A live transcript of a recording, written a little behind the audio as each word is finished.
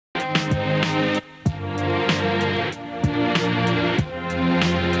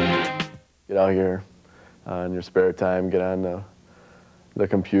out here in your spare time, get on the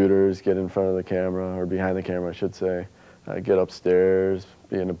computers, get in front of the camera, or behind the camera, I should say. Get upstairs,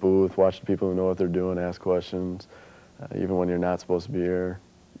 be in a booth, watch the people who know what they're doing, ask questions, even when you're not supposed to be here,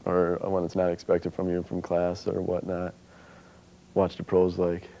 or when it's not expected from you from class or whatnot. Watch the pros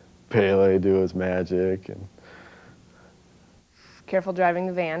like Pele do his magic. And careful driving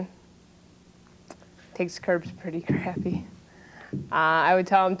the van. Takes curbs pretty crappy. I would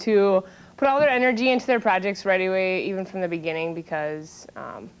tell them to put all their energy into their projects right away, even from the beginning, because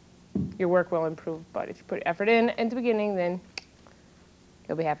your work will improve. But if you put effort in at the beginning, then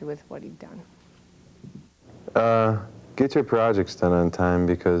you'll be happy with what you've done. Get your projects done on time,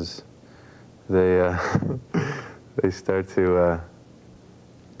 because they they start to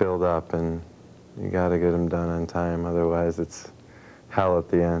build up, and you got to get them done on time. Otherwise, it's hell at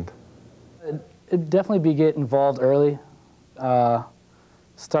the end. It'd definitely be get involved early.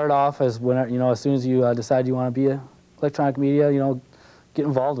 Start off as as soon as you decide you want to be electronic media, get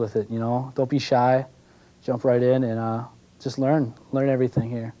involved with it. Don't be shy, jump right in and just learn everything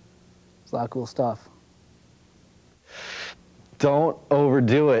here. It's a lot of cool stuff. Don't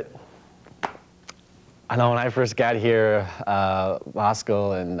overdo it. I know when I first got here,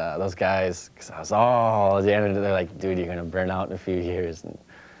 Moscow and those guys, because I was all they're like, dude, you're gonna burn out in a few years, and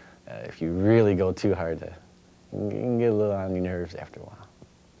if you really go too hard, you can get a little on your nerves after a while.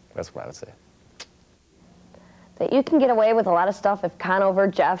 That's what I would say. That you can get away with a lot of stuff if Conover,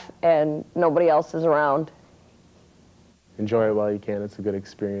 Jeff, and nobody else is around. Enjoy it while you can. It's a good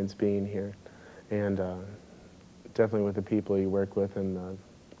experience being here. And definitely with the people you work with and the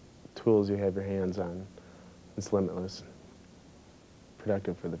tools you have your hands on. It's limitless.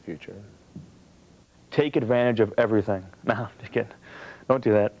 Productive for the future. Take advantage of everything. No, just kidding. Don't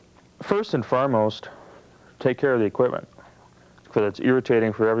do that. First and foremost, take care of the equipment, because it's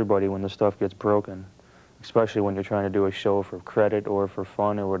irritating for everybody when the stuff gets broken, especially when you're trying to do a show for credit or for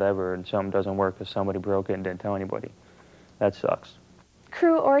fun or whatever, and something doesn't work because somebody broke it and didn't tell anybody. That sucks.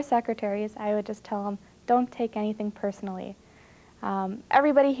 Crew or secretaries, I would just tell them, don't take anything personally.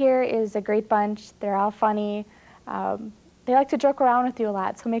 Everybody here is a great bunch. They're all funny. They like to joke around with you a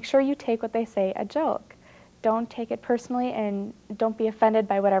lot, so make sure you take what they say a joke. Don't take it personally, and don't be offended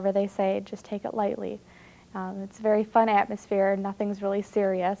by whatever they say. Just take it lightly. It's a very fun atmosphere. Nothing's really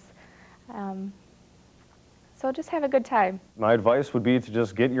serious. So just have a good time. My advice would be to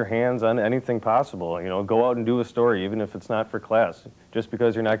just get your hands on anything possible. Go out and do a story, even if it's not for class. Just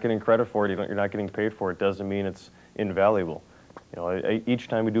because you're not getting credit for it, you're not getting paid for it, doesn't mean it's invaluable. Each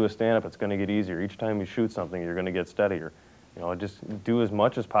time we do a stand-up, it's going to get easier. Each time you shoot something, you're going to get steadier. Just do as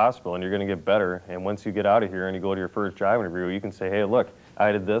much as possible, and you're going to get better. And once you get out of here and you go to your first job interview, you can say, hey, look,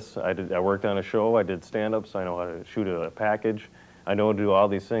 I did this. I worked on a show. I did stand-ups. I know how to shoot a package. I know how to do all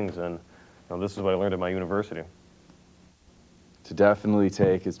these things, and this is what I learned at my university. To definitely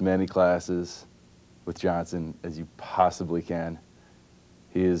take as many classes with Johnson as you possibly can.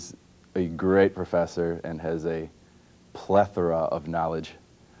 He is a great professor and has a plethora of knowledge.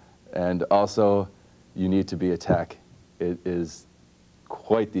 And also, you need to be a tech. It is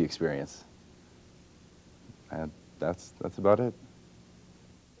quite the experience. And that's about it.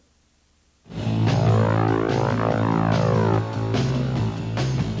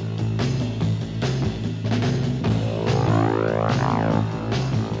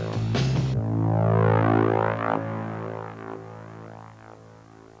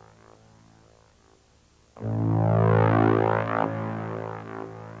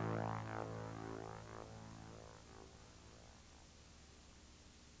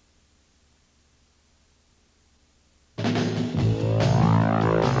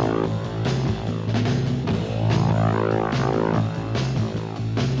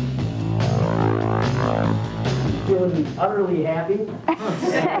 Utterly happy. Really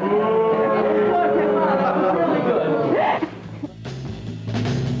good.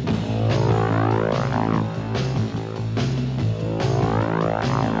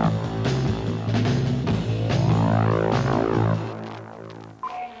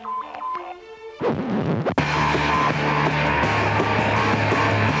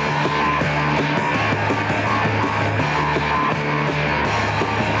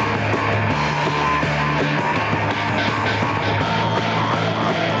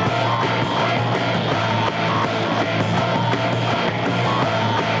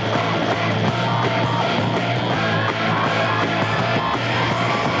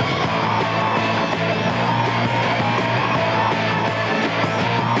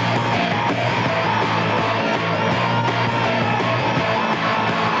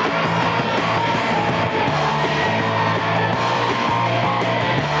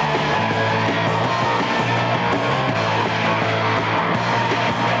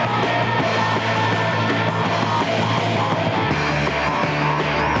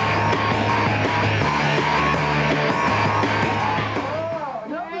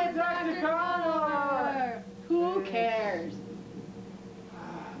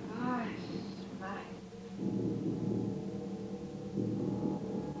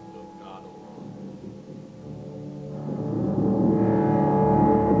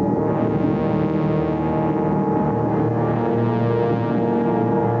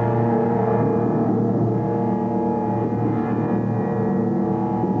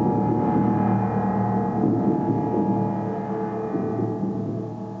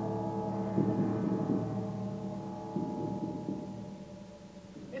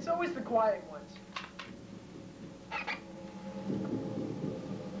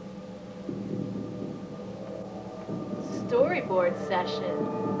 storyboard session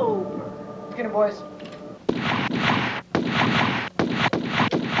over. Let's get it, boys.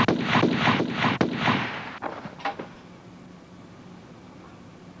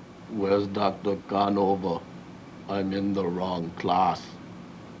 Where's Dr. Conover? I'm in the wrong class.